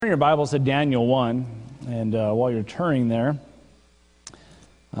Turn your Bibles to Daniel 1, and while you're turning there,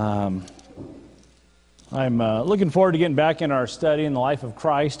 I'm looking forward to getting back in our study in the life of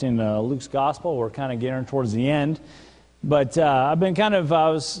Christ in Luke's Gospel. We're kind of getting towards the end, but I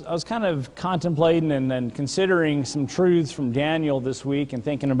was kind of contemplating and considering some truths from Daniel this week, and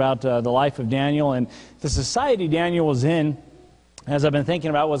thinking about the life of Daniel and the society Daniel was in, as I've been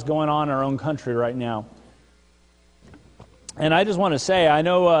thinking about what's going on in our own country right now. And I just want to say, I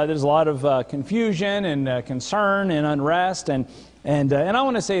know there's a lot of confusion and concern and unrest, and I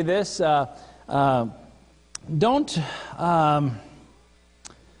want to say this: don't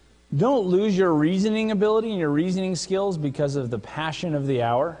lose your reasoning ability and your reasoning skills because of the passion of the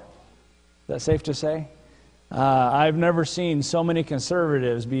hour. Is that safe to say? I've never seen so many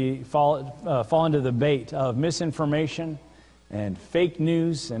conservatives fall into the bait of misinformation and fake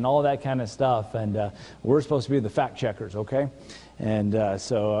news and all that kind of stuff, and we're supposed to be the fact checkers, okay? And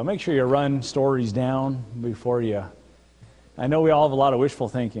so make sure you run stories down before you... I know we all have a lot of wishful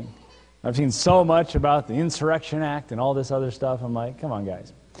thinking. I've seen so much about the Insurrection Act and all this other stuff. I'm like, come on,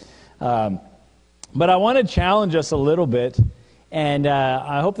 guys. But I want to challenge us a little bit, and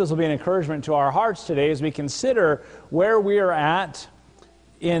I hope this will be an encouragement to our hearts today as we consider where we are at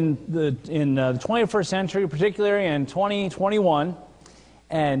in the 21st century, particularly in 2021,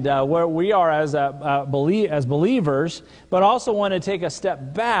 and where we are as believers, but also want to take a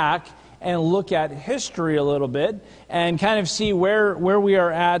step back and look at history a little bit and kind of see where we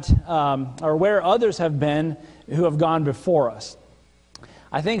are at, or where others have been who have gone before us.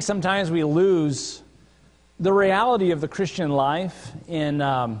 I think sometimes we lose the reality of the Christian life in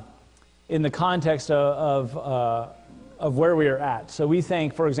the context of where we are at. So we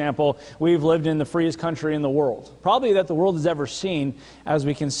think, for example, we've lived in the freest country in the world, probably that the world has ever seen, as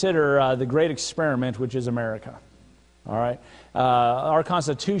we consider the great experiment, which is America. All right? Our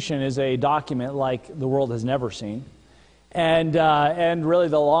Constitution is a document like the world has never seen, and really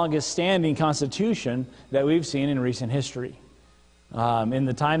the longest standing Constitution that we've seen in recent history. In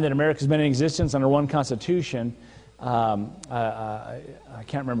the time that America's been in existence under one Constitution, I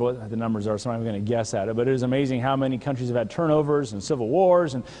can't remember what the numbers are, so I'm going to guess at it, but it is amazing how many countries have had turnovers and civil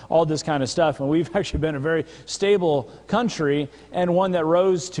wars and all this kind of stuff, and we've actually been a very stable country and one that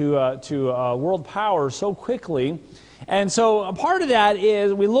rose to world power so quickly. And so a part of that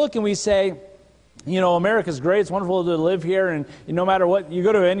is we look and we say, you know, America's great, it's wonderful to live here, and no matter what, you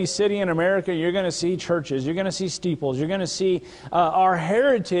go to any city in America, you're going to see churches, you're going to see steeples, you're going to see our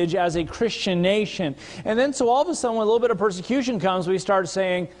heritage as a Christian nation. And then so all of a sudden, when a little bit of persecution comes, we start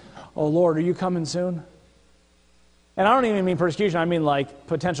saying, oh Lord, are you coming soon? And I don't even mean persecution, I mean like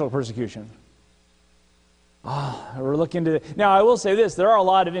potential persecution. We're looking to... Now, I will say this, there are a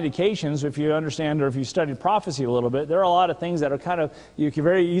lot of indications, if you understand or if you studied prophecy a little bit, there are a lot of things that are kind of, you can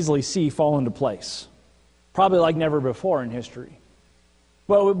very easily see fall into place. Probably like never before in history.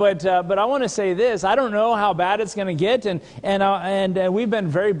 But I want to say this, I don't know how bad it's going to get, and we've been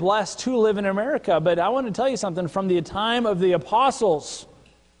very blessed to live in America, but I want to tell you something, from the time of the apostles,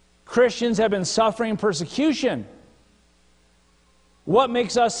 Christians have been suffering persecution. What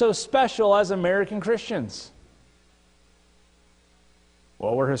makes us so special as American Christians?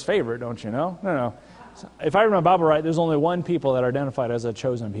 Well, we're His favorite, don't you know? No. If I remember Bible right, there's only one people that are identified as a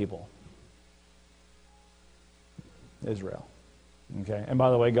chosen people. Israel. Okay. And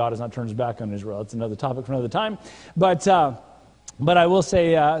by the way, God has not turned His back on Israel. It's another topic for another time. But I will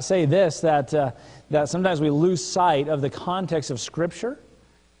say this, that sometimes we lose sight of the context of Scripture.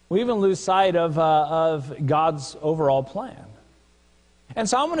 We even lose sight of God's overall plan. And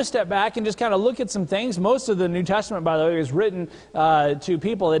so I'm going to step back and just kind of look at some things. Most of the New Testament, by the way, is written to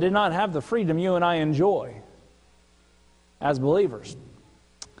people that did not have the freedom you and I enjoy as believers.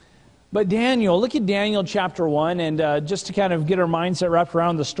 But Daniel, look at Daniel chapter 1, and just to kind of get our mindset wrapped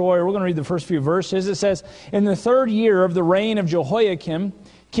around the story, we're going to read the first few verses. It says, in the 3rd year of the reign of Jehoiakim,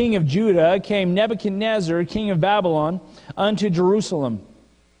 king of Judah, came Nebuchadnezzar, king of Babylon, unto Jerusalem,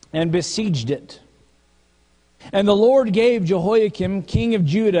 and besieged it. And the Lord gave Jehoiakim, king of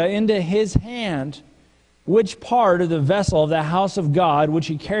Judah, into his hand which part of the vessel of the house of God, which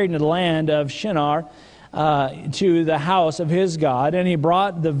he carried into the land of Shinar, to the house of his God. And he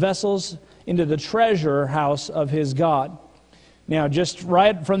brought the vessels into the treasure house of his God. Now, just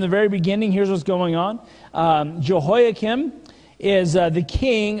right from the very beginning, here's what's going on. Jehoiakim is the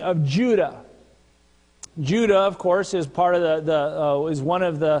king of Judah. Judah, of course, is part of is one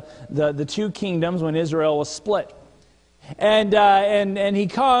of the two kingdoms when Israel was split, and he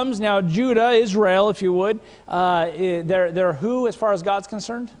comes now. Judah, Israel, if you would, they're who as far as God's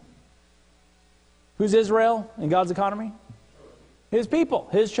concerned? Who's Israel in God's economy? His people,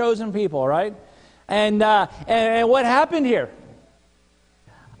 His chosen people, right? And what happened here?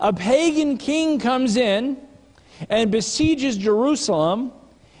 A pagan king comes in and besieges Jerusalem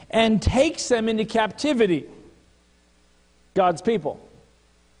and takes them into captivity. God's people.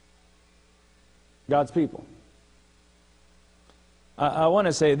 God's people. I want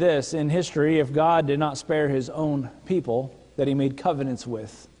to say this. In history, if God did not spare His own people that He made covenants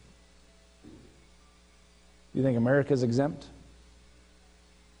with, you think America's exempt?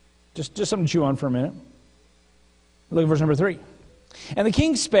 Just something to chew on for a minute. Look at verse number 3. And the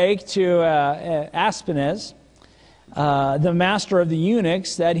king spake to Aspenaz, the master of the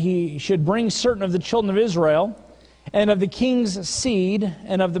eunuchs, that he should bring certain of the children of Israel, and of the king's seed,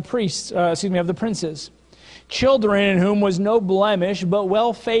 and of the priests, of the princes, children in whom was no blemish, but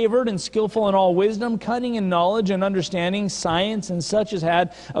well favored and skillful in all wisdom, cunning in knowledge and understanding, science, and such as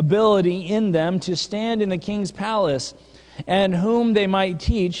had ability in them to stand in the king's palace, and whom they might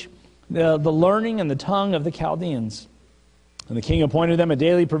teach the learning and the tongue of the Chaldeans. And the king appointed them a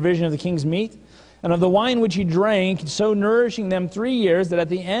daily provision of the king's meat, and of the wine which he drank, so nourishing them 3 years, that at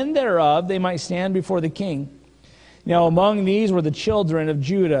the end thereof they might stand before the king. Now among these were the children of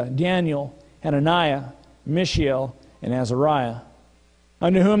Judah, Daniel, Hananiah, Mishael, and Azariah,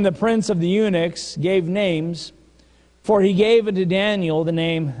 unto whom the prince of the eunuchs gave names, for he gave unto Daniel the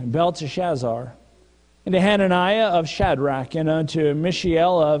name Belteshazzar, and to Hananiah of Shadrach, and unto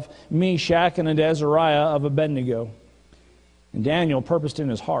Mishael of Meshach, and unto Azariah of Abednego. And Daniel purposed in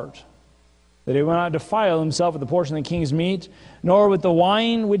his heart that he would not defile himself with the portion of the king's meat, nor with the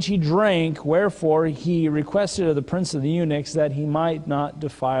wine which he drank, wherefore he requested of the prince of the eunuchs that he might not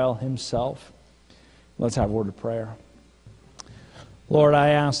defile himself. Let's have a word of prayer. Lord, I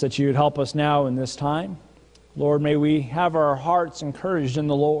ask that you would help us now in this time. Lord, may we have our hearts encouraged in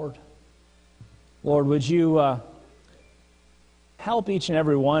the Lord. Lord, would you help each and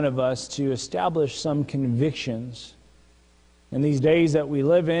every one of us to establish some convictions in these days that we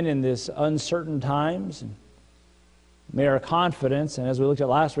live in this uncertain times. And may our confidence, and as we looked at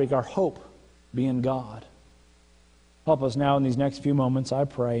last week, our hope be in God. Help us now in these next few moments, I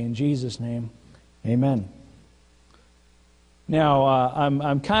pray, in Jesus' name. Amen. Now,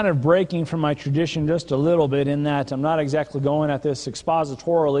 I'm kind of breaking from my tradition just a little bit in that I'm not exactly going at this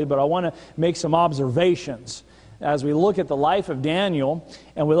expositorily, but I want to make some observations as we look at the life of Daniel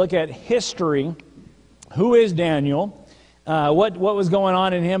and we look at history. Who is Daniel? What was going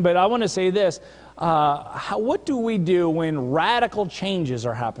on in him? But I want to say this. What do we do when radical changes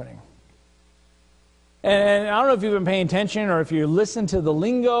are happening? And I don't know if you've been paying attention or if you listen to the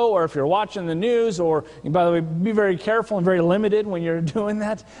lingo or if you're watching the news, or, by the way, be very careful and very limited when you're doing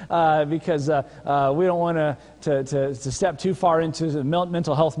that because we don't want to step too far into the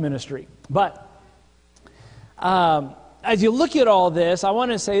mental health ministry. But as you look at all this, I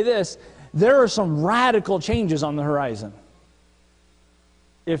want to say this. There are some radical changes on the horizon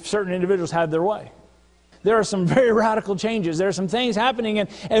if certain individuals had their way. There are some very radical changes. There are some things happening,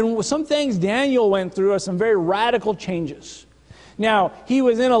 and some things Daniel went through are some very radical changes. Now, he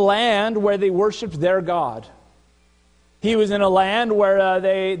was in a land where they worshiped their God. He was in a land where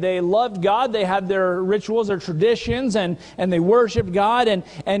they loved God. They had their rituals, their traditions, and they worshiped God.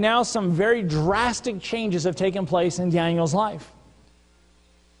 And now some very drastic changes have taken place in Daniel's life.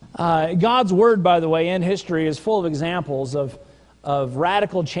 God's Word, by the way, in history is full of examples of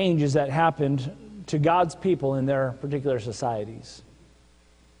radical changes that happened to God's people in their particular societies.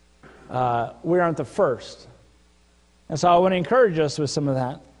 We aren't the first. And so I want to encourage us with some of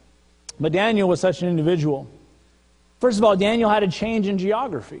that. But Daniel was such an individual. First of all, Daniel had a change in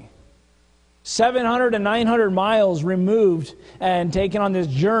geography. 700 and 900 miles removed and taken on this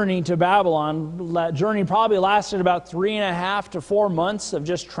journey to Babylon. That journey probably lasted about 3.5 to 4 months of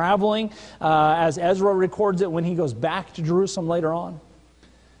just traveling, as Ezra records it when he goes back to Jerusalem later on.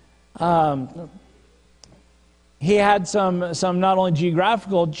 He had some not only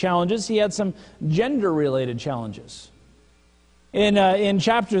geographical challenges, he had some gender-related challenges. In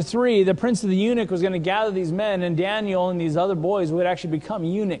chapter 3, the prince of the eunuch was going to gather these men, and Daniel and these other boys would actually become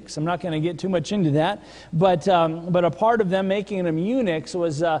eunuchs. I'm not going to get too much into that, but a part of them making them eunuchs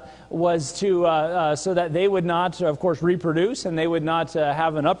was to so that they would not, of course, reproduce, and they would not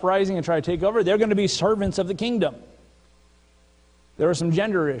have an uprising and try to take over. They're going to be servants of the kingdom. There were some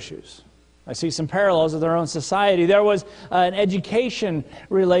gender issues. I see some parallels with our own society. There was an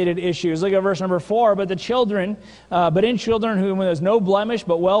education-related issues. Look at verse number 4. But in children whom there is no blemish,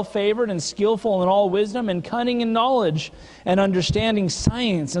 but well-favored and skillful in all wisdom, and cunning in knowledge, and understanding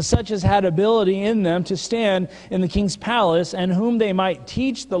science, and such as had ability in them to stand in the king's palace, and whom they might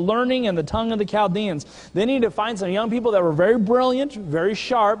teach the learning and the tongue of the Chaldeans. They needed to find some young people that were very brilliant, very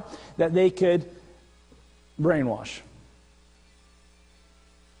sharp, that they could brainwash,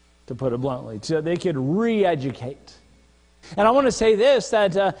 to put it bluntly, so they could re-educate. And I want to say this,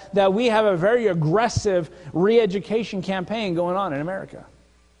 that we have a very aggressive re-education campaign going on in America.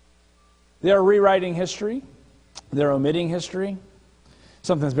 They're rewriting history. They're omitting history.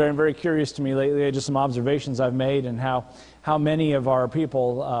 Something that's very, very curious to me lately, just some observations I've made, and how many of our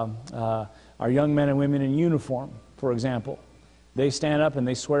people, our young men and women in uniform, for example, they stand up and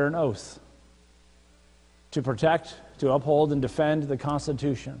they swear an oath to protect, to uphold, and defend the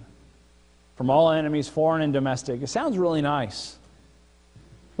Constitution from all enemies, foreign and domestic. It sounds really nice.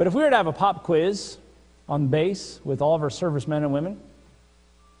 But if we were to have a pop quiz on base with all of our servicemen and women,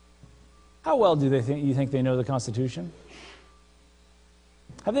 how well do you think they know the Constitution?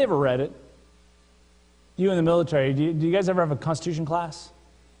 Have they ever read it? You in the military, do you guys ever have a Constitution class?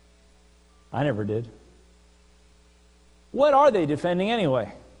 I never did. What are they defending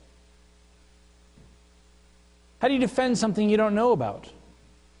anyway? How do you defend something you don't know about?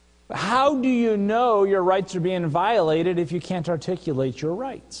 How do you know your rights are being violated if you can't articulate your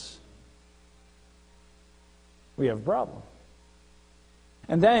rights? We have a problem.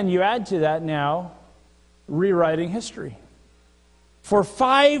 And then you add to that now rewriting history. For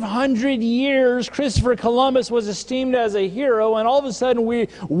 500 years, Christopher Columbus was esteemed as a hero, and all of a sudden we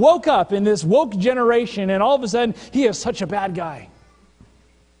woke up in this woke generation, and all of a sudden he is such a bad guy.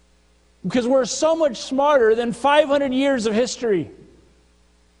 Because we're so much smarter than 500 years of history.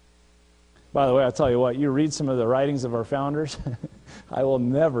 By the way, I'll tell you what, you read some of the writings of our founders, I will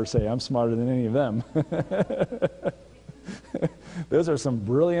never say I'm smarter than any of them. Those are some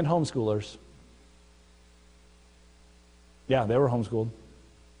brilliant homeschoolers. Yeah, they were homeschooled.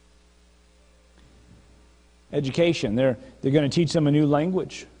 Education, they're going to teach them a new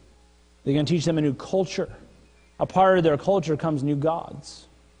language. They're going to teach them a new culture. A part of their culture comes new gods,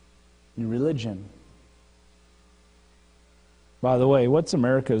 new religion. By the way, what's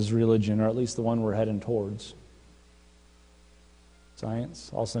America's religion, or at least the one we're heading towards?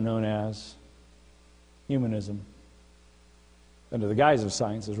 Science, also known as humanism. Under the guise of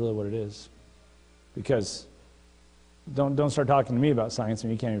science is really what it is. Because don't start talking to me about science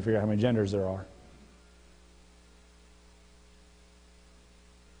when you can't even figure out how many genders there are.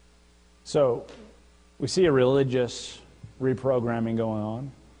 So, we see a religious reprogramming going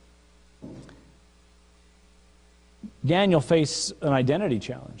on. Daniel faced an identity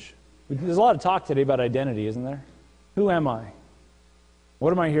challenge. There's a lot of talk today about identity, isn't there? Who am I?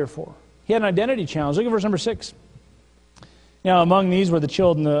 What am I here for? He had an identity challenge. Look at verse number 6. Now, among these were the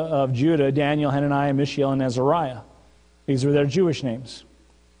children of Judah, Daniel, Hananiah, Mishael, and Azariah. These were their Jewish names.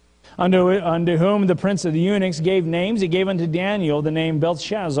 Unto whom the prince of the eunuchs gave names. He gave unto Daniel the name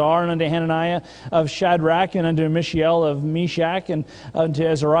Belteshazzar, and unto Hananiah of Shadrach, and unto Mishael of Meshach, and unto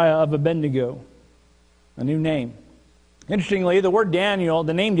Azariah of Abednego. A new name. Interestingly, the word Daniel,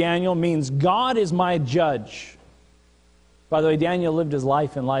 the name Daniel, means God is my judge. By the way, Daniel lived his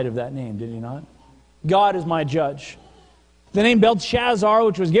life in light of that name, did he not? God is my judge. The name Belteshazzar,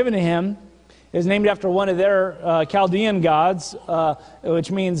 which was given to him, is named after one of their Chaldean gods,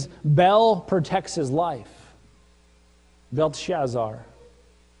 which means Bel protects his life. Belteshazzar.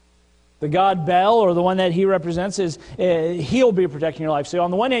 The god Bel, or the one that he represents, is he'll be protecting your life. So on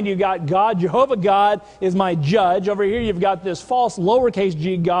the one hand, you've got God, Jehovah God is my judge. Over here, you've got this false lowercase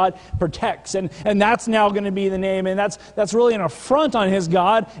g God protects. And that's now going to be the name. And that's really an affront on his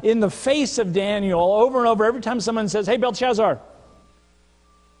God in the face of Daniel. Over and over, every time someone says, hey, Belteshazzar.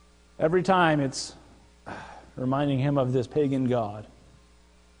 Every time it's reminding him of this pagan God.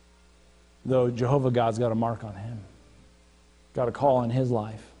 Though Jehovah God's got a mark on him. Got a call in his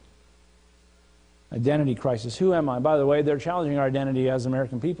life. Identity crisis. Who am I? By the way, they're challenging our identity as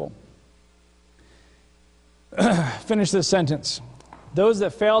American people. Finish this sentence. Those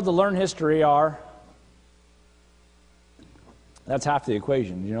that failed to learn history are... That's half the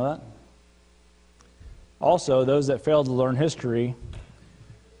equation. Do you know that? Also, those that failed to learn history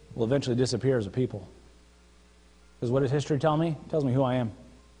will eventually disappear as a people. Because what does history tell me? It tells me who I am.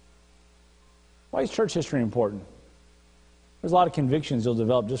 Why is church history important? There's a lot of convictions you'll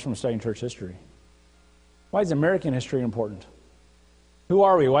develop just from studying church history. Why is American history important? Who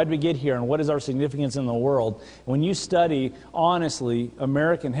are we? Why did we get here? And what is our significance in the world? When you study, honestly,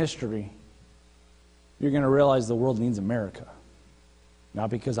 American history, you're going to realize the world needs America. Not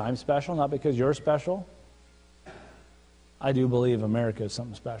because I'm special, not because you're special. I do believe America is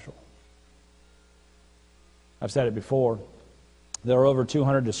something special. I've said it before. There are over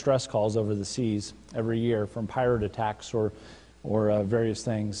 200 distress calls over the seas every year from pirate attacks or various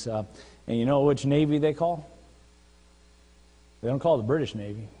things. And you know which Navy they call? They don't call the British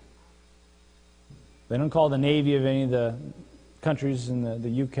Navy. They don't call the Navy of any of the countries in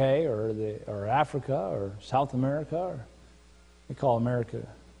the UK or Africa or South America. They call America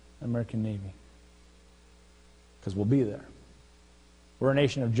American Navy. Because we'll be there. We're a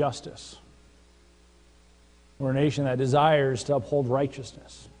nation of justice. We're a nation that desires to uphold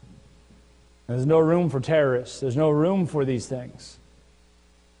righteousness. There's no room for terrorists. There's no room for these things.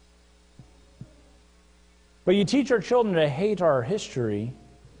 But you teach our children to hate our history,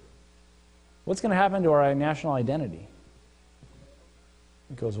 what's going to happen to our national identity?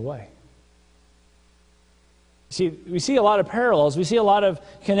 It goes away. See, we see a lot of parallels. We see a lot of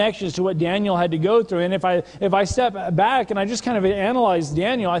connections to what Daniel had to go through. And if I step back and I just kind of analyze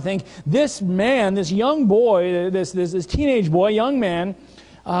Daniel, I think this man, this young boy, this teenage boy, young man,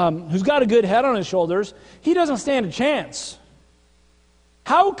 who's got a good head on his shoulders, he doesn't stand a chance.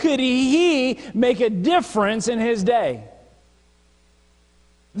 How could he make a difference in his day?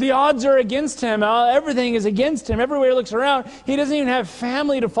 The odds are against him. Everything is against him. Everywhere he looks around, he doesn't even have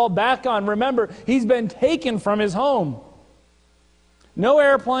family to fall back on. Remember, he's been taken from his home. No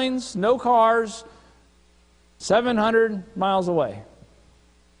airplanes, no cars, 700 miles away.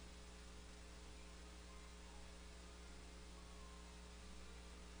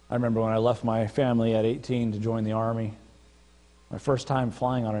 I remember when I left my family at 18 to join the Army, my first time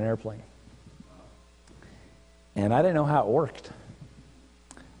flying on an airplane. And I didn't know how it worked.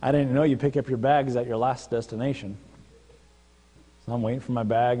 I didn't know you pick up your bags at your last destination. So I'm waiting for my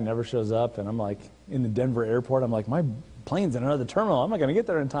bag, never shows up, and I'm like in the Denver airport, I'm like, my plane's in another terminal. I'm not going to get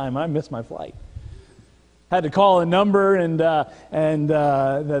there in time. I missed my flight. Had to call a number, and if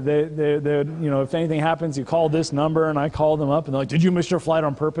anything happens, you call this number, and I call them up, and they're like, did you miss your flight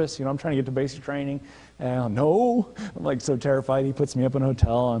on purpose? I'm trying to get to basic training, and no. I'm like so terrified. He puts me up in a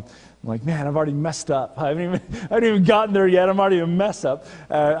hotel, and I'm like, man, I've already messed up. I haven't even gotten there yet. I'm already a mess up.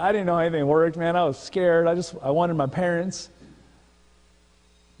 I didn't know anything worked, man. I was scared. I wanted my parents.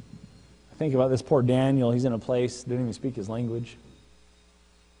 I think about this poor Daniel. He's in a place, didn't even speak his language.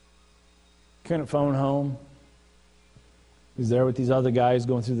 Couldn't phone home. He's there with these other guys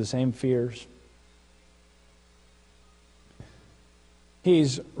going through the same fears.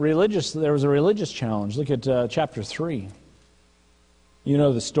 He's religious. There was a religious challenge. Look at chapter 3. You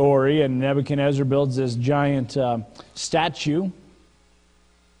know the story, and Nebuchadnezzar builds this giant statue.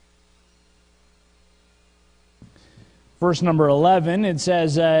 Verse number 11, it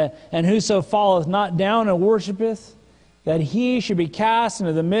says, and whoso falleth not down and worshipeth, that he should be cast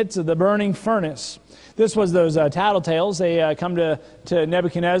into the midst of the burning furnace. This was those tattletales. They come to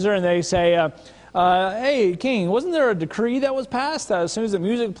Nebuchadnezzar and they say, hey, king, wasn't there a decree that was passed that as soon as the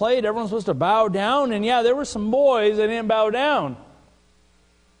music played, everyone's supposed to bow down? And yeah, there were some boys that didn't bow down.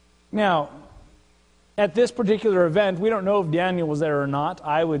 Now, at this particular event, we don't know if Daniel was there or not.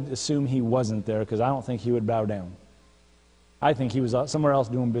 I would assume he wasn't there because I don't think he would bow down. I think he was somewhere else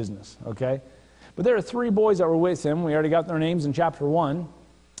doing business, okay? But there are 3 boys that were with him. We already got their names in chapter 1.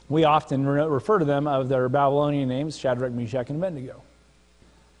 We often refer to them of their Babylonian names, Shadrach, Meshach, and Abednego.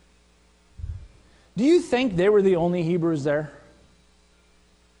 Do you think they were the only Hebrews there?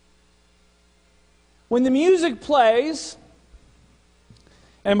 When the music plays,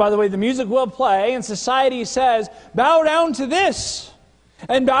 and by the way, the music will play, and society says, bow down to this,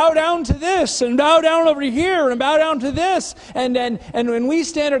 and bow down to this, and bow down over here, and bow down to this, and when we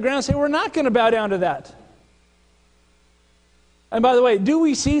stand our ground and say, we're not going to bow down to that. And by the way, do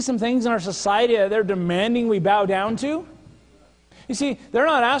we see some things in our society that they're demanding we bow down to? You see, they're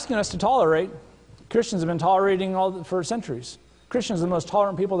not asking us to tolerate. Christians have been tolerating for centuries. Christians are the most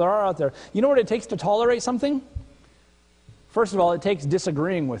tolerant people there are out there. You know what it takes to tolerate something? First of all, it takes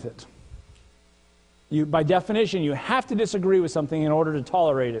disagreeing with it. By definition, you have to disagree with something in order to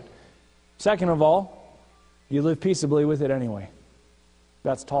tolerate it. Second of all, you live peaceably with it anyway.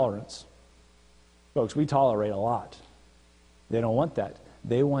 That's tolerance. Folks, we tolerate a lot. They don't want that.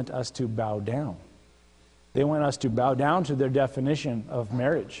 They want us to bow down. They want us to bow down to their definition of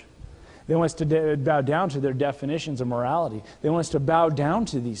marriage. They want us to bow down to their definitions of morality. They want us to bow down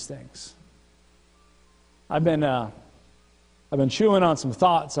to these things. I've been chewing on some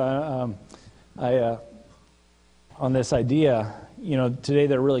thoughts on this idea. You know, today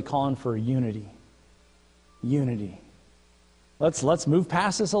they're really calling for unity. Unity. Let's move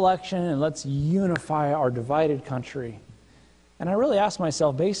past this election and let's unify our divided country. And I really ask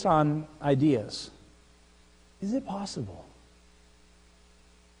myself, based on ideas, is it possible?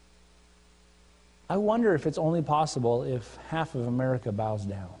 I wonder if it's only possible if half of America bows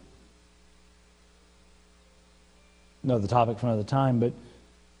down. Another topic for another time, but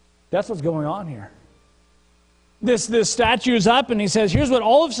that's what's going on here. This statue is up, and he says, here's what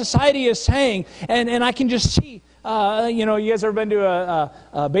all of society is saying, and I can just see, you guys ever been to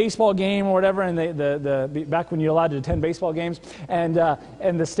a baseball game or whatever, and the back when you're allowed to attend baseball games, and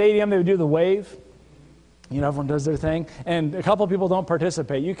the stadium, they would do the wave. Everyone does their thing, and a couple of people don't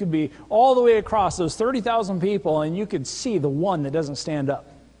participate. You could be all the way across those 30,000 people, and you could see the one that doesn't stand up.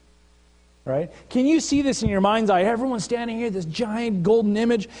 Right? Can you see this in your mind's eye? Everyone's standing here, this giant golden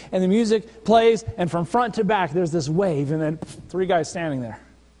image, and the music plays, and from front to back, there's this wave, and then 3 guys standing there.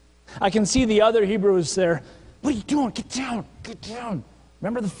 I can see the other Hebrews there. What are you doing? Get down! Get down!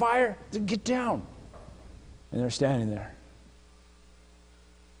 Remember the fire? Get down! And they're standing there.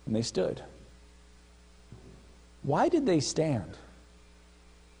 And they stood. Why did they stand?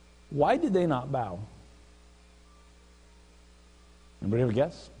 Why did they not bow? Anybody have a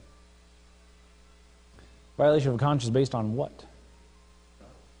guess? Violation of conscience based on what?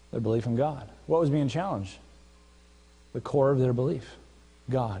 Their belief in God. What was being challenged? The core of their belief.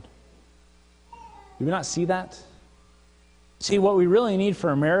 God. Do we not see that? See, what we really need for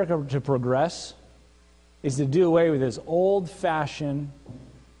America to progress is to do away with this old-fashioned,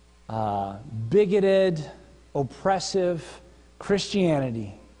 bigoted, oppressive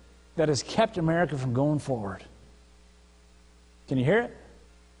Christianity that has kept America from going forward. Can you hear it?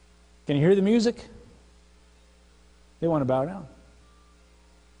 Can you hear the music? They want to bow down.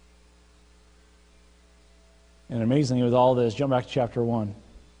 And amazingly, with all this, jump back to chapter 1.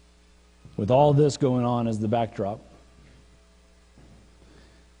 With all this going on as the backdrop.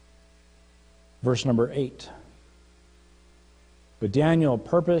 Verse number 8. But Daniel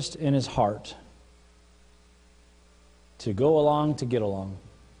purposed in his heart to go along to get along.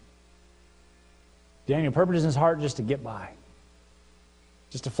 Daniel purposed in his heart just to get by.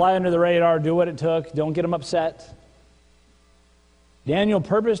 Just to fly under the radar, do what it took, don't get them upset. Daniel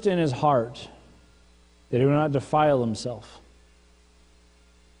purposed in his heart that he would not defile himself.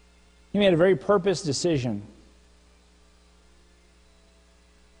 He made a very purposed decision.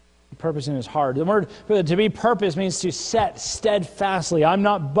 Purpose in his heart. The word to be purpose means to set steadfastly. I'm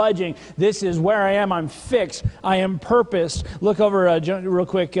not budging. This is where I am. I'm fixed. I am purposed. Look over real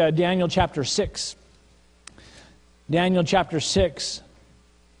quick, Daniel chapter 6. Daniel chapter 6.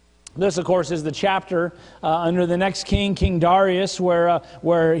 This, of course, is the chapter under the next king, King Darius,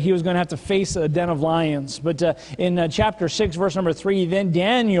 where he was going to have to face a den of lions. But in chapter 6, verse number 3, then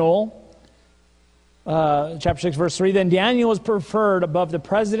Daniel... chapter 6, verse 3, then Daniel was preferred above the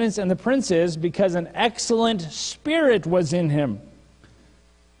presidents and the princes because an excellent spirit was in him.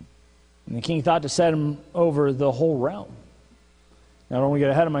 And the king thought to set him over the whole realm. Now, I don't want to get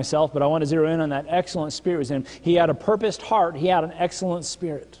ahead of myself, but I want to zero in on that excellent spirit was in him. He had a purposed heart. He had an excellent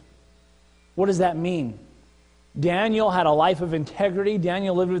spirit. What does that mean? Daniel had a life of integrity.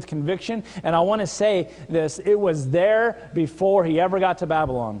 Daniel lived with conviction. And I want to say this, it was there before he ever got to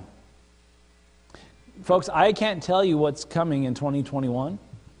Babylon. Folks, I can't tell you what's coming in 2021.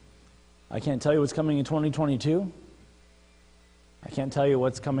 I can't tell you what's coming in 2022. I can't tell you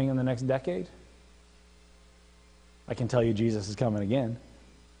what's coming in the next decade. I can tell you Jesus is coming again.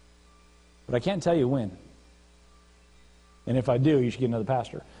 But I can't tell you when. And if I do, you should get another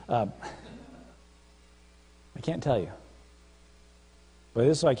pastor. I can't tell you. But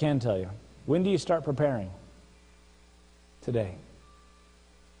this is what I can tell you. When do you start preparing? Today.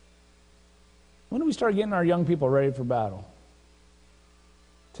 When do we start getting our young people ready for battle?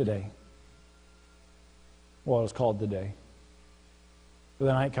 Today. Well, it's called today. For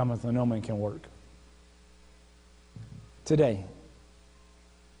the night cometh when no man can work. Today.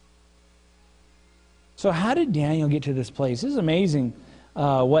 So how did Daniel get to this place? This is amazing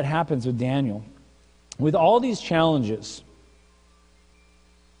what happens with Daniel. With all these challenges,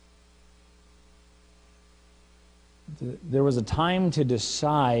 there was a time to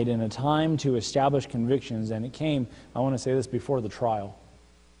decide and a time to establish convictions, and it came, I want to say this, before the trial.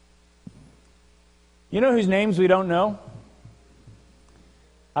 You know whose names we don't know?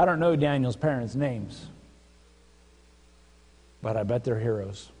 I don't know Daniel's parents' names, but I bet they're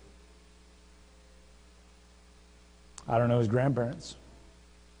heroes. I don't know his grandparents.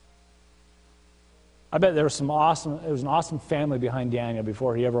 I bet there was it was an awesome family behind Daniel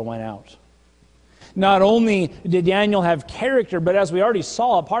before he ever went out. Not only did Daniel have character, but as we already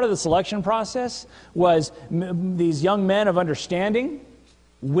saw, a part of the selection process was these young men of understanding,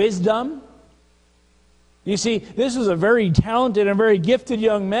 wisdom. You see, this was a very talented and very gifted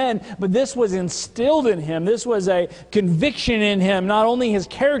young man, but this was instilled in him. This was a conviction in him, not only his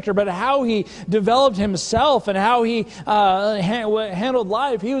character, but how he developed himself and how he handled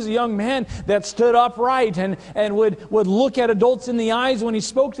life. He was a young man that stood upright and would look at adults in the eyes when he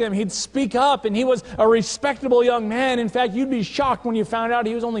spoke to them. He'd speak up, and he was a respectable young man. In fact, you'd be shocked when you found out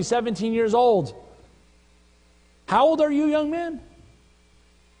he was only 17 years old. How old are you, young man?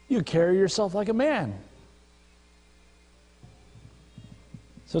 You carry yourself like a man.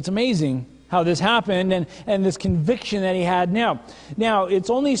 So it's amazing how this happened and this conviction that he had. Now it's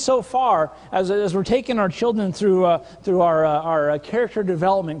only so far as we're taking our children through our character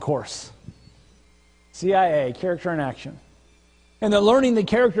development course, CIA, Character in Action, and they're learning the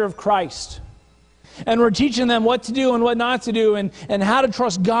character of Christ. And we're teaching them what to do and what not to do and how to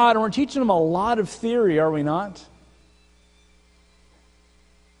trust God. And we're teaching them a lot of theory, are we not?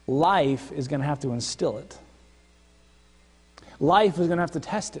 Life is going to have to instill it. Life is going to have to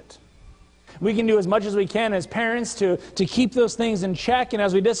test it. We can do as much as we can as parents to keep those things in check. And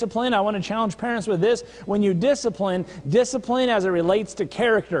as we discipline, I want to challenge parents with this. When you discipline as it relates to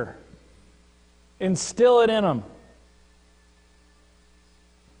character. Instill it in them.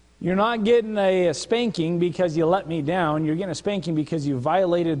 You're not getting a spanking because you let me down. You're getting a spanking because you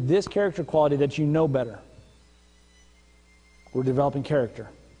violated this character quality that you know better. We're developing character.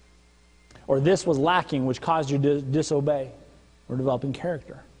 Or this was lacking, which caused you to disobey. We're developing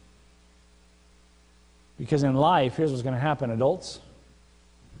character. Because in life, here's what's going to happen, adults.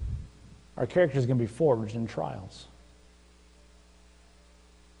 Our character is going to be forged in trials.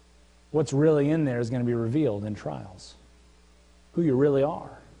 What's really in there is going to be revealed in trials. Who you really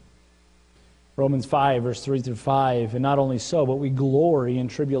are. Romans 5, verse 3 through 5. And not only so, but we glory in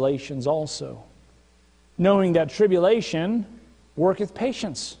tribulations also. Knowing that tribulation worketh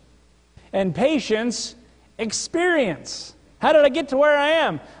patience. And patience, experience. How did I get to where I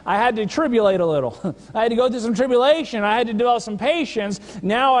am? I had to tribulate a little. I had to go through some tribulation. I had to develop some patience.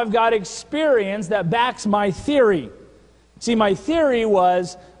 Now I've got experience that backs my theory. See, my theory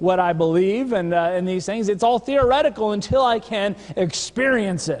was what I believe and these things. It's all theoretical until I can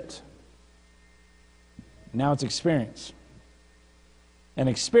experience it. Now it's experience. And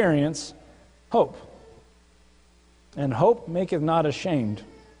experience, hope. And hope maketh not ashamed.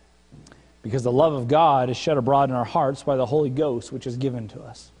 Because the love of God is shed abroad in our hearts by the Holy Ghost, which is given to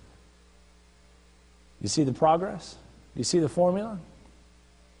us. You see the progress? You see the formula?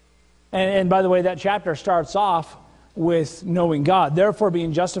 And by the way, that chapter starts off with knowing God. Therefore,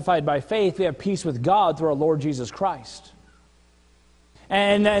 being justified by faith, we have peace with God through our Lord Jesus Christ.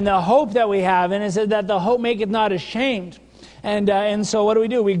 And the hope that we have, and it said that the hope maketh not ashamed. And so what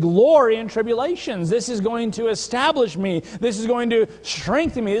do? We glory in tribulations. This is going to establish me. This is going to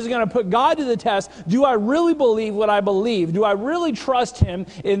strengthen me. This is going to put God to the test. Do I really believe what I believe? Do I really trust Him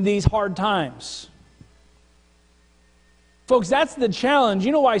in these hard times? Folks, that's the challenge.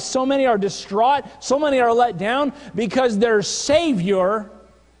 You know why so many are distraught? So many are let down? Because their Savior,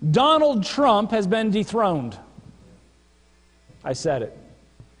 Donald Trump, has been dethroned. I said it.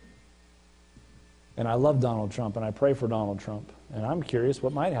 And I love Donald Trump, and I pray for Donald Trump. And I'm curious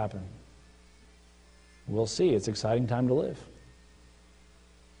what might happen. We'll see. It's an exciting time to live.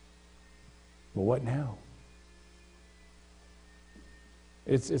 But what now?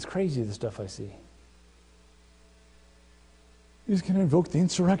 It's crazy, the stuff I see. He's going to invoke the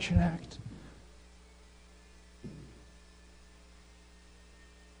Insurrection Act.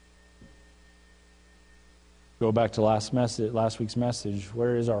 Go back to last week's message.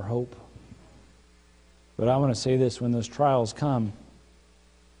 Where is our hope? But I want to say this, when those trials come,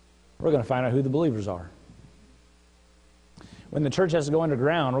 we're going to find out who the believers are. When the church has to go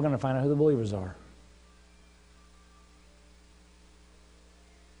underground, we're going to find out who the believers are.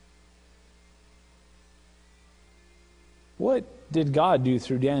 What did God do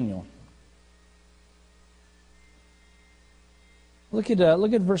through Daniel? Look at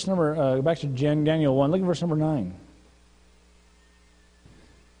verse number, back to Daniel 1, look at verse number 9.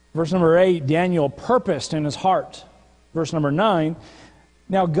 Verse number 8, Daniel purposed in his heart. Verse number 9,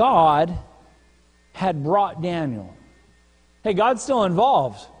 now God had brought Daniel. Hey, God's still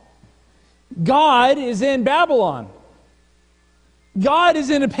involved. God is in Babylon. God is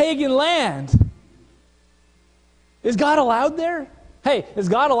in a pagan land. Is God allowed there? Hey, is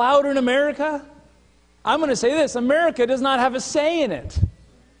God allowed in America? I'm going to say this, America does not have a say in it.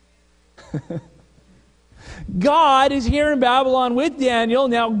 God is here in Babylon with Daniel.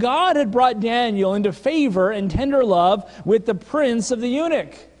 Now, God had brought Daniel into favor and tender love with the prince of the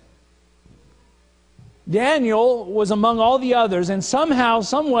eunuch. Daniel was among all the others, and somehow,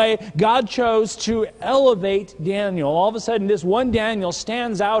 some way, God chose to elevate Daniel. All of a sudden, this one Daniel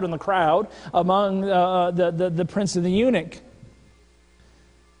stands out in the crowd among the prince of the eunuch.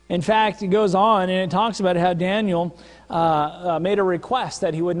 In fact, it goes on, and it talks about how Daniel made a request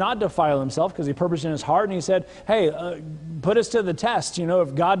that he would not defile himself, because he purposed in his heart, and he said, hey, put us to the test. You know,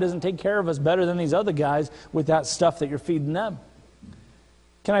 if God doesn't take care of us better than these other guys with that stuff that you're feeding them.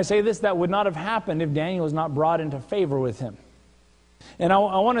 Can I say this? That would not have happened if Daniel was not brought into favor with him. And I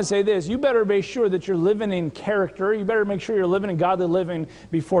want to say this. You better be sure that you're living in character. You better make sure you're living in godly living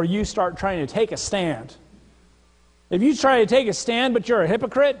before you start trying to take a stand. If you try to take a stand but you're a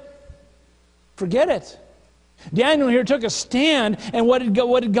hypocrite, forget it. Daniel here took a stand, and what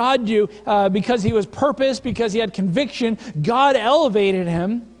did God do? Because he was purposed, because he had conviction, God elevated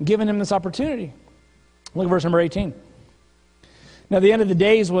him, giving him this opportunity. Look at verse number 18. Now, the end of the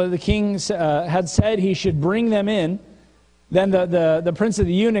days, what the king had said he should bring them in. Then the prince of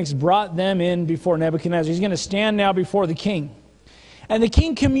the eunuchs brought them in before Nebuchadnezzar. He's going to stand now before the king. And the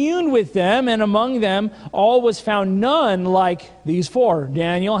king communed with them, and among them all was found none like these four,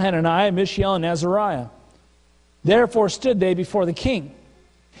 Daniel, Hananiah, Mishael, and Azariah. Therefore stood they before the king.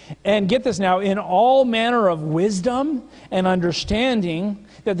 And get this now, in all manner of wisdom and understanding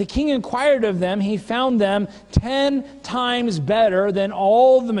that the king inquired of them, he found them 10 times better than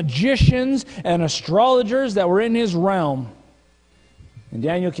all the magicians and astrologers that were in his realm. And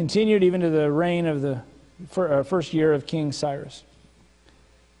Daniel continued even to the reign of the first year of King Cyrus.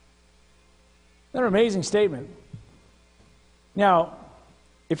 Another amazing statement. Now,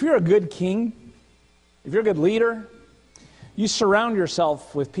 if you're a good king, if you're a good leader, you surround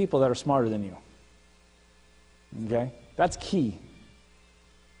yourself with people that are smarter than you. Okay? That's key.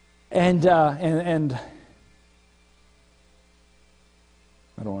 And I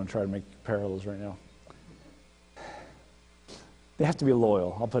don't want to try to make parallels right now. They have to be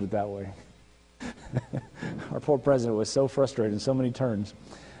loyal, I'll put it that way. Our poor president was so frustrated in so many turns.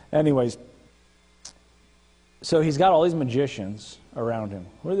 Anyways, so he's got all these magicians around him.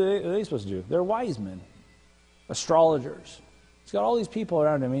 What are they supposed to do? They're wise men, astrologers. He's got all these people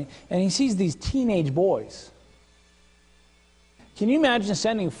around him, and he sees these teenage boys. Can you imagine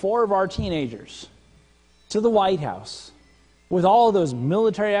sending 4 of our teenagers to the White House with all those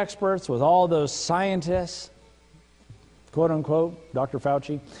military experts, with all those scientists, quote unquote, Dr.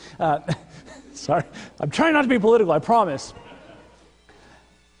 Fauci? Sorry, I'm trying not to be political, I promise.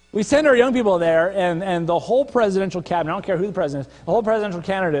 We send our young people there, and the whole presidential cabinet, I don't care who the president is, the whole presidential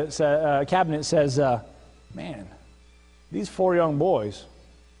cabinet says, man, these 4 young boys,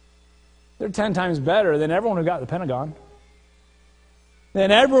 they're 10 times better than everyone who got in the Pentagon, than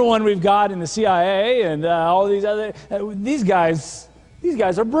everyone we've got in the CIA, and all these other, these guys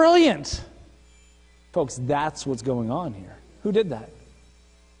are brilliant. Folks, that's what's going on here. Who did that?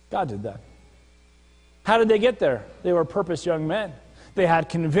 God did that. How did they get there? They were purposed young men. They had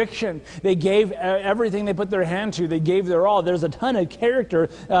conviction. They gave everything they put their hand to. They gave their all. There's a ton of character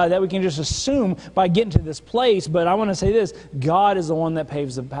that we can just assume by getting to this place. But I want to say this. God is the one that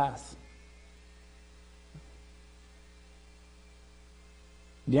paves the path.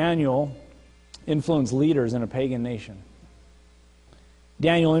 Daniel influenced leaders in a pagan nation.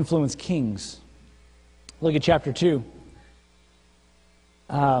 Daniel influenced kings. Look at chapter 2.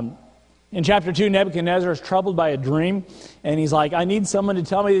 In chapter 2, Nebuchadnezzar is troubled by a dream, and he's like, I need someone to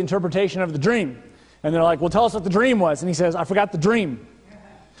tell me the interpretation of the dream. And they're like, well, tell us what the dream was. And he says, I forgot the dream.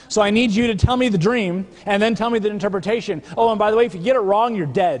 So I need you to tell me the dream, and then tell me the interpretation. Oh, and by the way, if you get it wrong, you're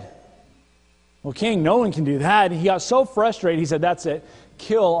dead. Well, king, no one can do that. He got so frustrated, he said, that's it.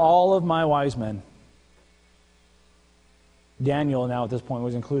 Kill all of my wise men. Daniel, now at this point,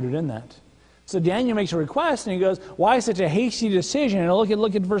 was included in that. So Daniel makes a request, and he goes, why such a hasty decision? And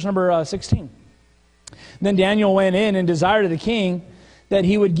look at verse number 16. Then Daniel went in and desired of the king that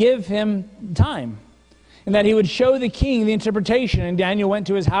he would give him time, and that he would show the king the interpretation. And Daniel went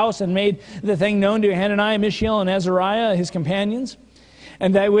to his house and made the thing known to Hananiah, Mishael, and Azariah, his companions,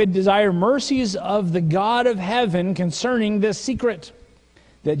 and they would desire mercies of the God of heaven concerning this secret,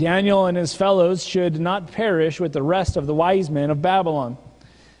 that Daniel and his fellows should not perish with the rest of the wise men of Babylon.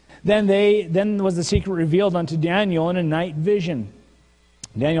 Then was the secret revealed unto Daniel in a night vision.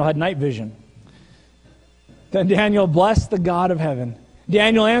 Daniel had night vision. Then Daniel blessed the God of heaven.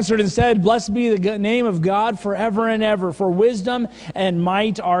 Daniel answered and said, Blessed be the name of God forever and ever, for wisdom and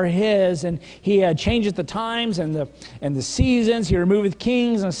might are his. And he changeth the times and the seasons. He removeth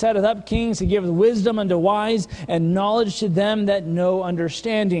kings and setteth up kings. He giveth wisdom unto wise and knowledge to them that know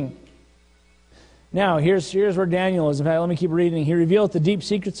understanding. Now, here's where Daniel is. In fact, let me keep reading. He revealeth the deep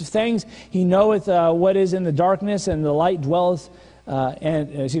secrets of things. He knoweth what is in the darkness, and the light dwelleth,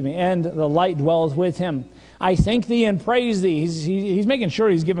 and the light dwelleth with him. I thank thee and praise thee. He's making sure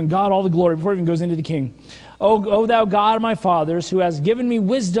he's giving God all the glory before he even goes into the king. O thou God of my fathers, who hast given me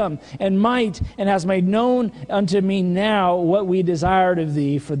wisdom and might, and hast made known unto me now what we desired of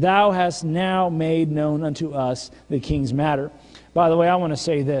thee, for thou hast now made known unto us the king's matter. By the way, I want to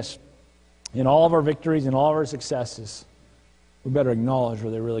say this. In all of our victories and all of our successes, we better acknowledge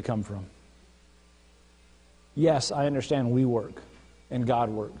where they really come from. Yes, I understand we work and God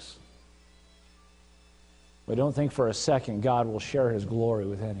works. But don't think for a second God will share his glory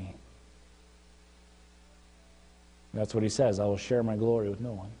with any. That's what he says. I will share my glory with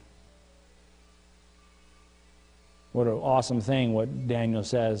no one. What an awesome thing what Daniel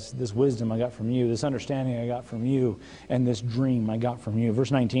says. This wisdom I got from you, this understanding I got from you, and this dream I got from you.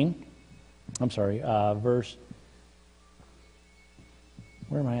 Verse 19. I'm sorry, where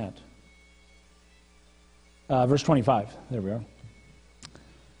am I at? Verse 25, there we are.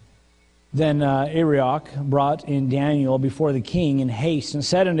 Then Arioch brought in Daniel before the king in haste, and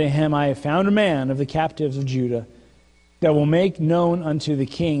said unto him, I have found a man of the captives of Judah, that will make known unto the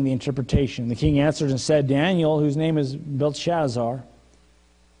king the interpretation. The king answered and said, Daniel, whose name is Belteshazzar,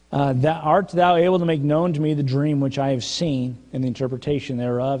 art thou able to make known to me the dream which I have seen and the interpretation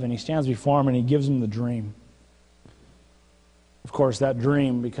thereof? And he stands before him and he gives him the dream. Of course, that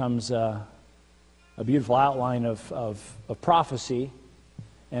dream becomes a beautiful outline of prophecy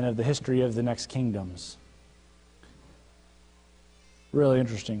and of the history of the next kingdoms. Really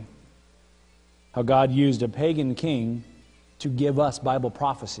interesting how God used a pagan king to give us Bible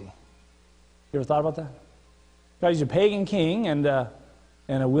prophecy. You ever thought about that? God used a pagan king and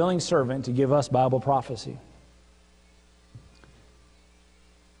a willing servant to give us Bible prophecy.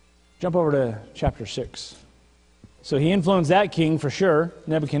 Jump over to chapter 6. So he influenced that king for sure,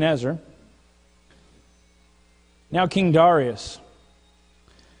 Nebuchadnezzar. Now King Darius.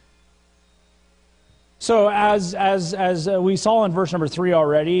 So as we saw in verse number 3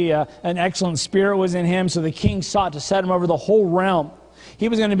 already, an excellent spirit was in him, so the king sought to set him over the whole realm. He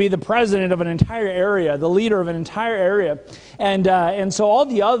was going to be the president of an entire area, the leader of an entire area. And so all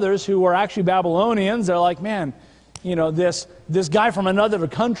the others who were actually Babylonians, they're like, man, you know, this guy from another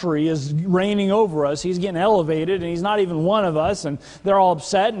country is reigning over us. He's getting elevated, and he's not even one of us. And they're all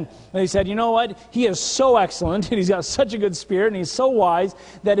upset. And they said, you know what? He is so excellent, and he's got such a good spirit, and he's so wise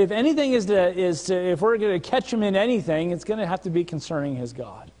that if anything if we're going to catch him in anything, it's going to have to be concerning his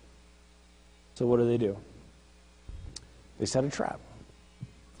God. So what do? They set a trap.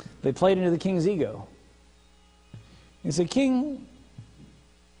 They played into the king's ego. He said, King,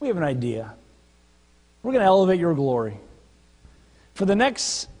 we have an idea. We're going to elevate your glory. For the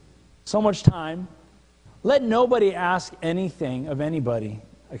next so much time, let nobody ask anything of anybody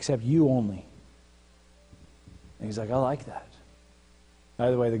except you only. And he's like, I like that. By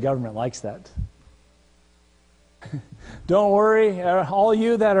the way, the government likes that. Don't worry, all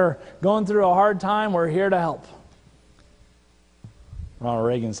you that are going through a hard time, we're here to help. Ronald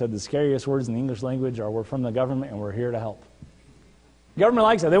Reagan said the scariest words in the English language are, we're from the government and we're here to help. The government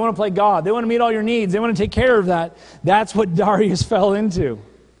likes that. They want to play God. They want to meet all your needs. They want to take care of that. That's what Darius fell into.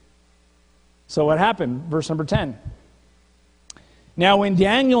 So what happened? Verse number 10. Now when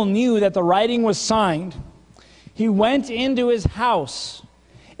Daniel knew that the writing was signed, he went into his house,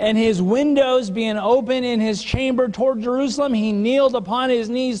 and his windows being open in his chamber toward Jerusalem, he kneeled upon his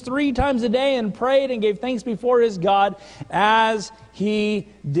knees 3 times a day and prayed and gave thanks before his God as he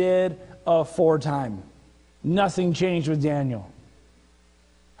did aforetime. Nothing changed with Daniel.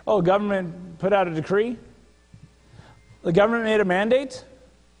 Oh, government put out a decree? The government made a mandate?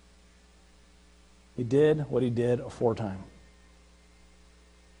 He did what he did aforetime.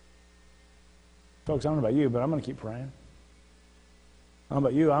 Folks, I don't know about you, but I'm going to keep praying. I don't know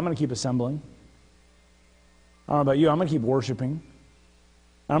about you, I'm going to keep assembling. I don't know about you, I'm going to keep worshiping.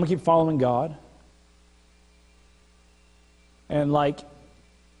 I'm going to keep following God. And like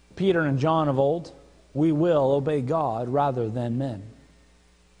Peter and John of old, we will obey God rather than men.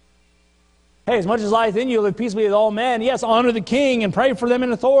 Hey, as much as lieth in you, live peaceably with all men. Yes, honor the king and pray for them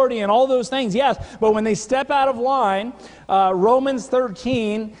in authority and all those things. Yes, but when they step out of line, Romans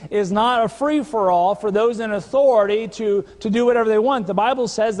 13 is not a free-for-all for those in authority to do whatever they want. The Bible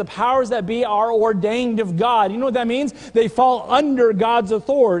says the powers that be are ordained of God. You know what that means? They fall under God's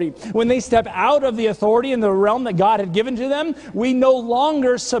authority. When they step out of the authority in the realm that God had given to them, we no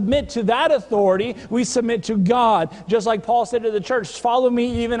longer submit to that authority. We submit to God. Just like Paul said to the church, follow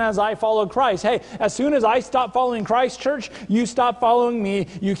me even as I follow Christ. Hey, as soon as I stop following Christ, church, you stop following me,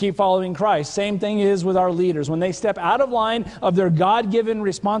 you keep following Christ. Same thing is with our leaders. When they step out of line of their God-given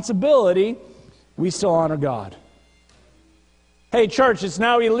responsibility, we still honor God. Hey, church, it's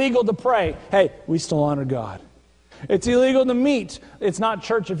now illegal to pray. Hey, we still honor God. It's illegal to meet. It's not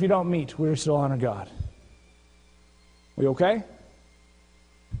church if you don't meet. We still honor God. We okay?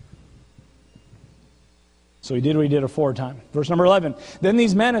 So he did what he did aforetime. Verse number 11. Then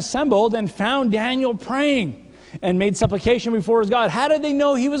these men assembled and found Daniel praying and made supplication before his God. How did they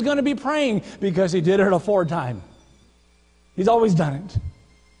know he was going to be praying? Because he did it aforetime. He's always done it.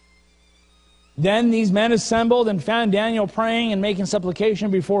 Then these men assembled and found Daniel praying and making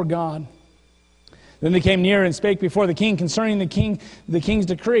supplication before God. Then they came near and spake before the king concerning the king's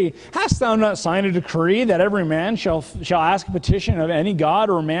decree. Hast thou not signed a decree that every man shall ask a petition of any god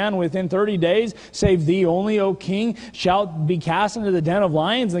or man within 30 days, save thee only, O king, shalt be cast into the den of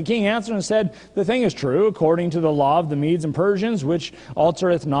lions? And the king answered and said, the thing is true, according to the law of the Medes and Persians, which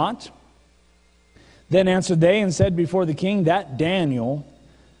altereth not. Then answered they and said before the king, that Daniel,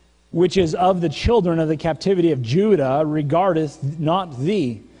 which is of the children of the captivity of Judah, regardeth not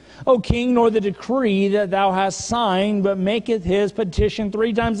thee, O king, nor the decree that thou hast signed, but maketh his petition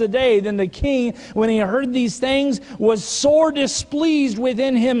 3 times a day. Then the king, when he heard these things, was sore displeased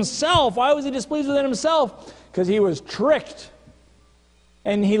within himself. Why was he displeased within himself? Because he was tricked.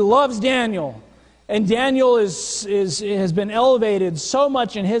 And he loves Daniel. And Daniel has been elevated so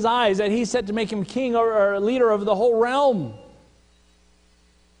much in his eyes that he's set to make him king or leader of the whole realm.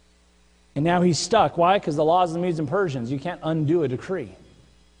 And now he's stuck. Why? Because the laws of the Medes and Persians. You can't undo a decree.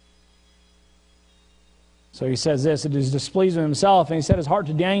 So he says this, it is displeased with himself, and he set his heart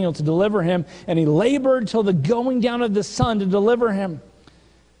to Daniel to deliver him, and he labored till the going down of the sun to deliver him.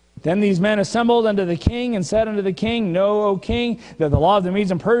 Then these men assembled unto the king, and said unto the king, Know, O king, that the law of the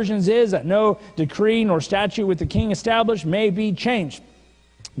Medes and Persians is, that no decree nor statute with the king established may be changed.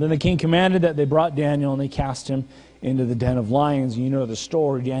 Then the king commanded that they brought Daniel, and they cast him into the den of lions. You know the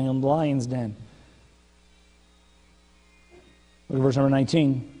story, Daniel in the lion's den. Look at verse number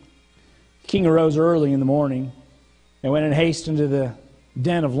 19. The king arose early in the morning and went in haste into the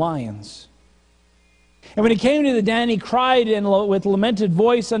den of lions. And when he came to the den, he cried with lamented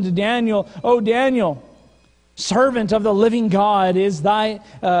voice unto Daniel, O Daniel, servant of the living God, is thy,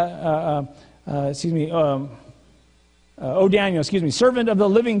 O Daniel, servant of the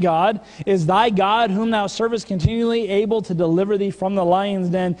living God, is thy God, whom thou servest continually, able to deliver thee from the lion's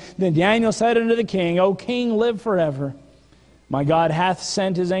den? Then Daniel said unto the king, O king, live forever. My God hath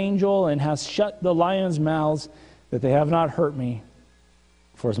sent his angel, and hath shut the lions' mouths, that they have not hurt me.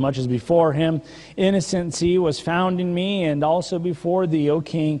 For as much as before him innocency was found in me, and also before thee, O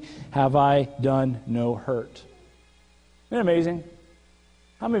king, have I done no hurt. Isn't it amazing?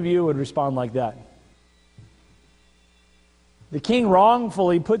 How many of you would respond like that? The king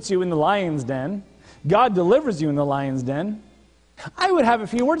wrongfully puts you in the lion's den. God delivers you in the lion's den. I would have a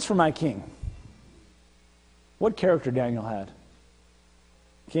few words for my king. What character Daniel had?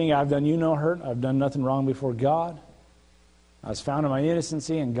 King, I've done you no hurt. I've done nothing wrong before God. I was found in my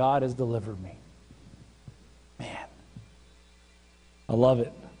innocency, and God has delivered me. Man, I love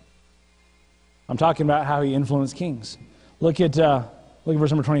it. I'm talking about how he influenced kings. Look at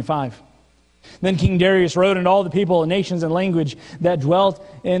verse number 25. Then King Darius wrote unto all the people and nations and language that dwell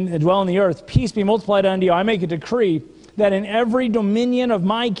in the earth, peace be multiplied unto you. I make a decree that in every dominion of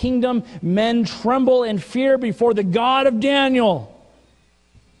my kingdom men tremble and fear before the God of Daniel.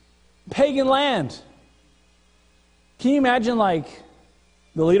 Pagan land. Can you imagine like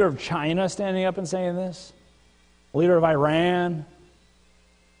the leader of China standing up and saying this? The leader of Iran,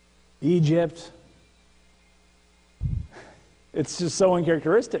 Egypt. It's just so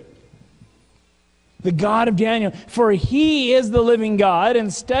uncharacteristic. The God of Daniel, for he is the living God,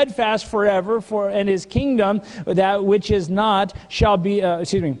 and steadfast forever, and his kingdom, that which shall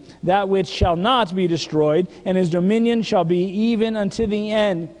not be destroyed, and his dominion shall be even unto the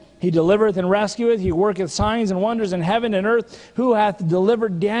end. He delivereth and rescueth, he worketh signs and wonders in heaven and earth, who hath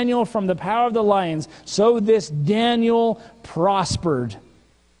delivered Daniel from the power of the lions. So this Daniel prospered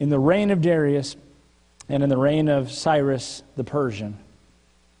in the reign of Darius and in the reign of Cyrus the Persian.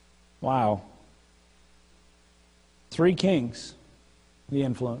 Wow. 3 kings he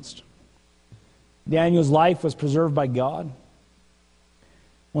influenced. Daniel's life was preserved by God.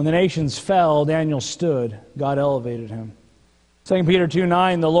 When the nations fell, Daniel stood. God elevated him. 2 Peter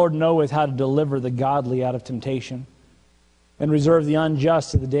 2:9, the Lord knoweth how to deliver the godly out of temptation and reserve the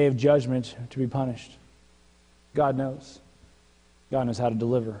unjust to the day of judgment to be punished. God knows. God knows how to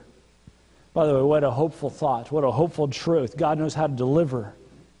deliver. By the way, what a hopeful thought. What a hopeful truth. God knows how to deliver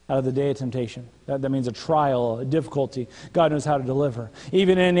out of the day of temptation. That means a trial, a difficulty. God knows how to deliver.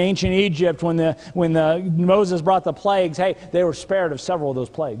 Even in ancient Egypt, when Moses brought the plagues, hey, they were spared of several of those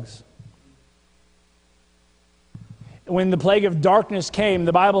plagues. When the plague of darkness came,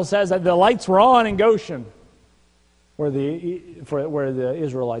 the Bible says that the lights were on in Goshen, where the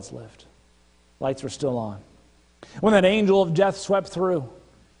Israelites lived. Lights were still on. When that angel of death swept through,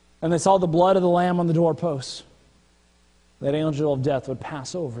 and they saw the blood of the Lamb on the doorposts, that angel of death would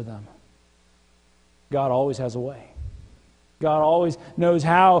pass over them. God always has a way. God always knows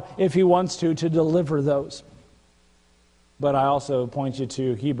how, if He wants to deliver those. But I also point you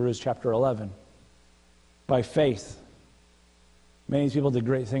to Hebrews chapter 11. By faith, many people did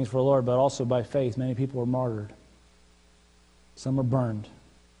great things for the Lord, but also by faith, many people were martyred. Some are burned.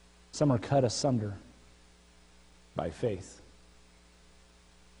 Some are cut asunder. By faith.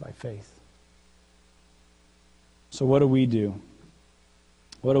 By faith. So what do we do?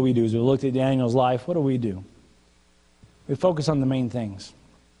 What do we do? As we looked at Daniel's life, what do we do? We focus on the main things.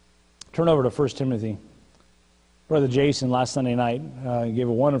 Turn over to 1 Timothy. Brother Jason last Sunday night gave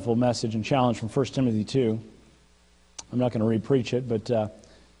a wonderful message and challenge from 1 Timothy 2. I'm not going to re-preach it, but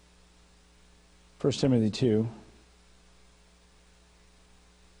 1 Timothy 2.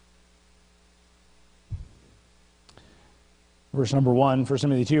 Verse number 1, 1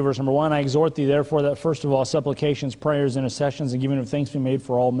 Timothy 2, verse number 1, I exhort thee therefore that first of all supplications, prayers, intercessions, and giving of thanks be made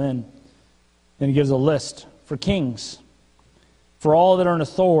for all men. Then he gives a list for kings, for all that are in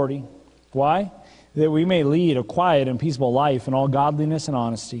authority. Why? That we may lead a quiet and peaceable life in all godliness and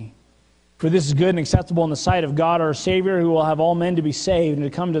honesty. For this is good and acceptable in the sight of God our Savior, who will have all men to be saved and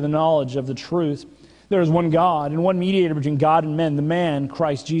to come to the knowledge of the truth. There is one God and one mediator between God and men, the man,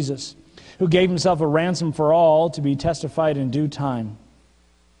 Christ Jesus, who gave himself a ransom for all to be testified in due time.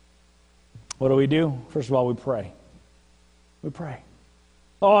 What do? First of all, we pray. We pray.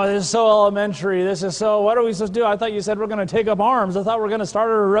 Oh, this is so elementary. This is so, what are we supposed to do? I thought you said we're going to take up arms. I thought we were going to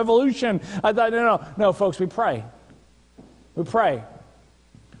start a revolution. I thought, no, folks, we pray. We pray.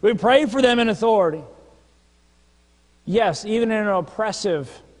 We pray for them in authority. Yes, even in an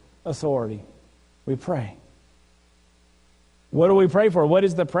oppressive authority, we pray. What do we pray for? What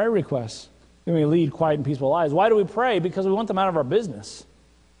is the prayer request? That we lead quiet and peaceful lives. Why do we pray? Because we want them out of our business.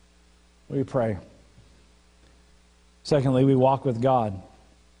 We pray. Secondly, we walk with God,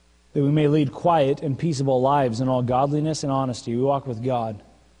 that we may lead quiet and peaceable lives in all godliness and honesty. We walk with God.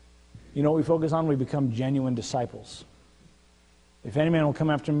 You know what we focus on? We become genuine disciples. If any man will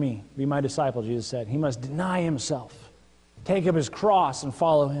come after me, be my disciple, Jesus said, he must deny himself, take up his cross and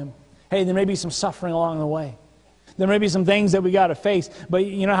follow him. Hey, there may be some suffering along the way. There may be some things that we got to face, but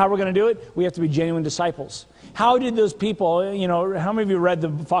you know how we're going to do it? We have to be genuine disciples. How did those people, how many of you read the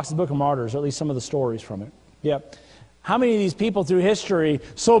Fox's Book of Martyrs, or at least some of the stories from it? Yeah. How many of these people through history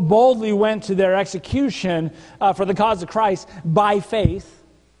so boldly went to their execution for the cause of Christ by faith?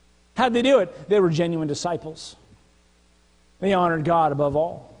 How did they do it? They were genuine disciples. They honored God above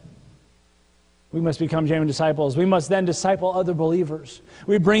all. We must become genuine disciples. We must then disciple other believers.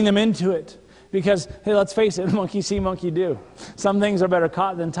 We bring them into it. Because, hey, let's face it, monkey see, monkey do. Some things are better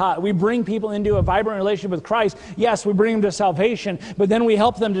caught than taught. We bring people into a vibrant relationship with Christ. Yes, we bring them to salvation, but then we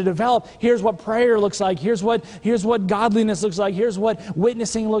help them to develop. Here's what prayer looks like. Here's what godliness looks like. Here's what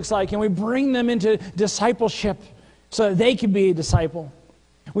witnessing looks like. And we bring them into discipleship so that they can be a disciple.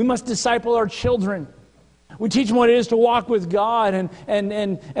 We must disciple our children. We teach them what it is to walk with God.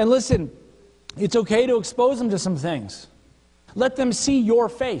 And listen, it's okay to expose them to some things. Let them see your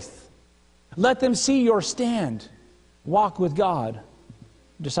faith. Let them see your stand. Walk with God.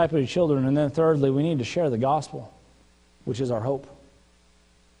 Disciple your children. And then thirdly, we need to share the gospel, which is our hope.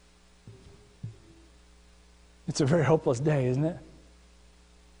 It's a very hopeless day, isn't it?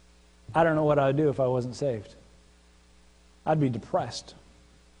 I don't know what I would do if I wasn't saved. I'd be depressed.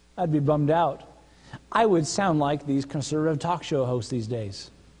 I'd be bummed out. I would sound like these conservative talk show hosts these days.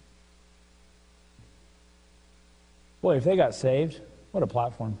 Boy, if they got saved, what a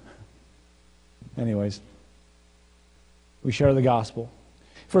platform. Anyways, we share the gospel.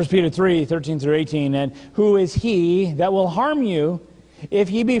 1 Peter 3, 13 through 18, and who is he that will harm you if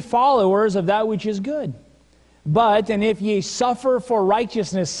ye be followers of that which is good? But, and if ye suffer for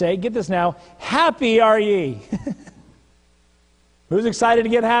righteousness' sake, get this now, happy are ye. Who's excited to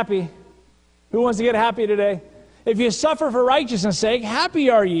get happy? Who wants to get happy today? If you suffer for righteousness' sake, happy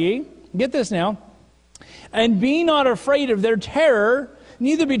are ye. Get this now. And be not afraid of their terror,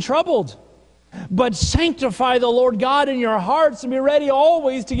 neither be troubled. But sanctify the Lord God in your hearts, and be ready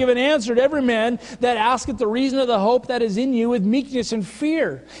always to give an answer to every man that asketh the reason of the hope that is in you with meekness and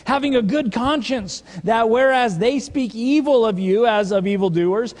fear, having a good conscience, that whereas they speak evil of you as of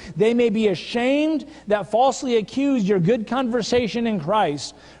evildoers, they may be ashamed that falsely accuse your good conversation in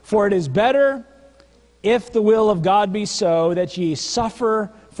Christ. For it is better, if the will of God be so, that ye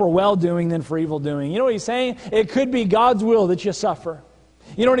suffer for well-doing than for evil-doing. You know what he's saying? It could be God's will that you suffer.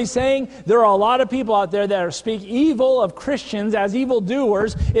 You know what he's saying? There are a lot of people out there that speak evil of Christians as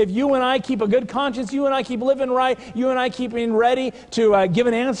evildoers. If you and I keep a good conscience, you and I keep living right, you and I keep being ready to give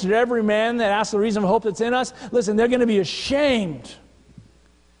an answer to every man that asks the reason of hope that's in us, listen, they're going to be ashamed.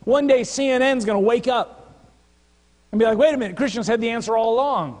 One day CNN's going to wake up and be like, wait a minute, Christians had the answer all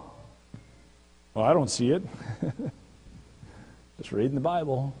along. Well, I don't see it. Just reading the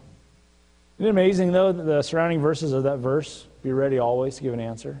Bible. Isn't it amazing, though, that the surrounding verses of that verse, be ready always to give an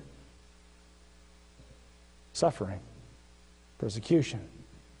answer? Suffering, persecution.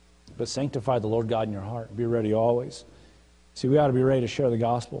 But sanctify the Lord God in your heart. Be ready always. See, we ought to be ready to share the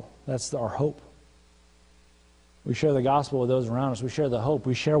gospel. That's our hope. We share the gospel with those around us. We share the hope.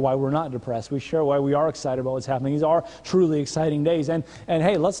 We share why we're not depressed. We share why we are excited about what's happening. These are truly exciting days. And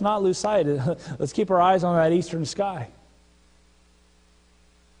hey, let's not lose sight. Let's keep our eyes on that eastern sky.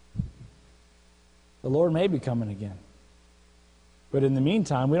 The Lord may be coming again. But in the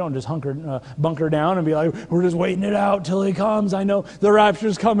meantime, we don't just bunker down and be like, we're just waiting it out till He comes. I know the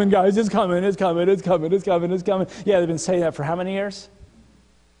rapture's coming, guys. It's coming, it's coming, it's coming, it's coming, it's coming. Yeah, they've been saying that for how many years?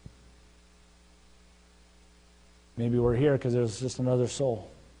 Maybe we're here because there's just another soul.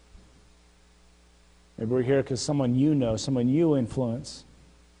 Maybe we're here because someone you know, someone you influence,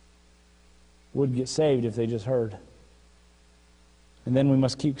 would get saved if they just heard. And then we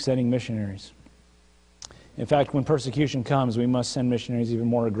must keep sending missionaries. In fact, when persecution comes, we must send missionaries even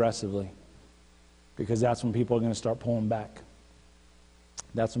more aggressively, because that's when people are going to start pulling back.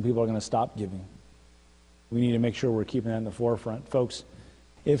 That's when people are going to stop giving. We need to make sure we're keeping that in the forefront. Folks,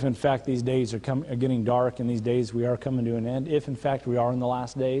 if in fact these days are getting dark and these days we are coming to an end, if in fact we are in the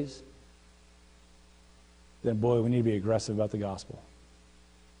last days, then boy, we need to be aggressive about the gospel.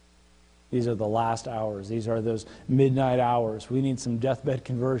 These are the last hours. These are those midnight hours. We need some deathbed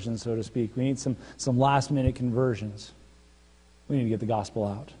conversions, so to speak. We need some last-minute conversions. We need to get the gospel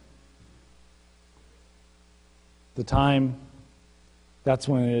out. The time, that's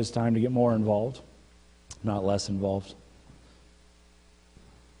when it is time to get more involved, not less involved.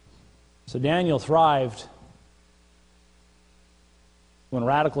 So Daniel thrived when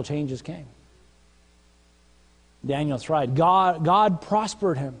radical changes came. Daniel thrived. God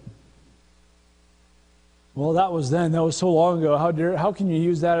prospered him. Well, that was then. That was so long ago. How can you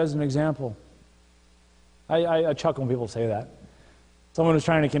use that as an example? I chuckle when people say that. Someone was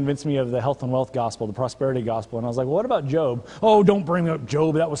trying to convince me of the health and wealth gospel, the prosperity gospel, and I was like, well, what about Job? Oh, don't bring up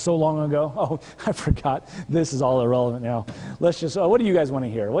Job. That was so long ago. Oh, I forgot. This is all irrelevant now. Let's just, what do you guys want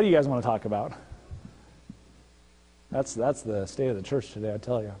to hear? What do you guys want to talk about? That's the state of the church today, I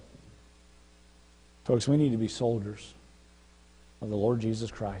tell you. Folks, we need to be soldiers of the Lord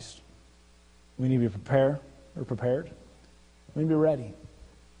Jesus Christ. We need to be prepared. We need to be ready.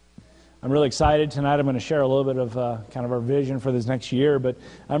 I'm really excited. Tonight I'm going to share a little bit of kind of our vision for this next year, but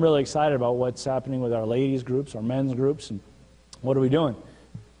I'm really excited about what's happening with our ladies groups, our men's groups, and what are we doing?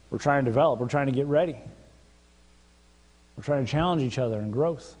 We're trying to develop. We're trying to get ready. We're trying to challenge each other in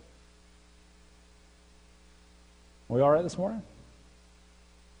growth. Are we all right this morning?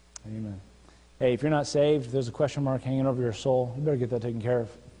 Amen. Hey, if you're not saved, if there's a question mark hanging over your soul, you better get that taken care of.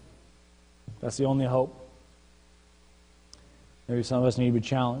 That's the only hope. Maybe some of us need to be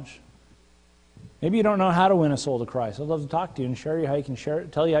challenged. Maybe you don't know how to win a soul to Christ. I'd love to talk to you and tell you how you can share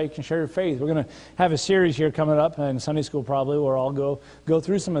your faith. We're going to have a series here coming up in Sunday school probably where I'll go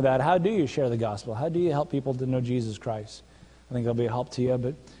through some of that. How do you share the gospel? How do you help people to know Jesus Christ? I think that'll be a help to you.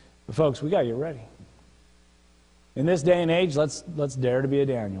 But folks, we got to get ready. In this day and age, let's dare to be a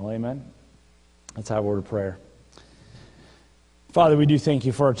Daniel. Amen? Let's have a word of prayer. Father, we do thank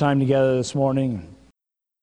you for our time together this morning.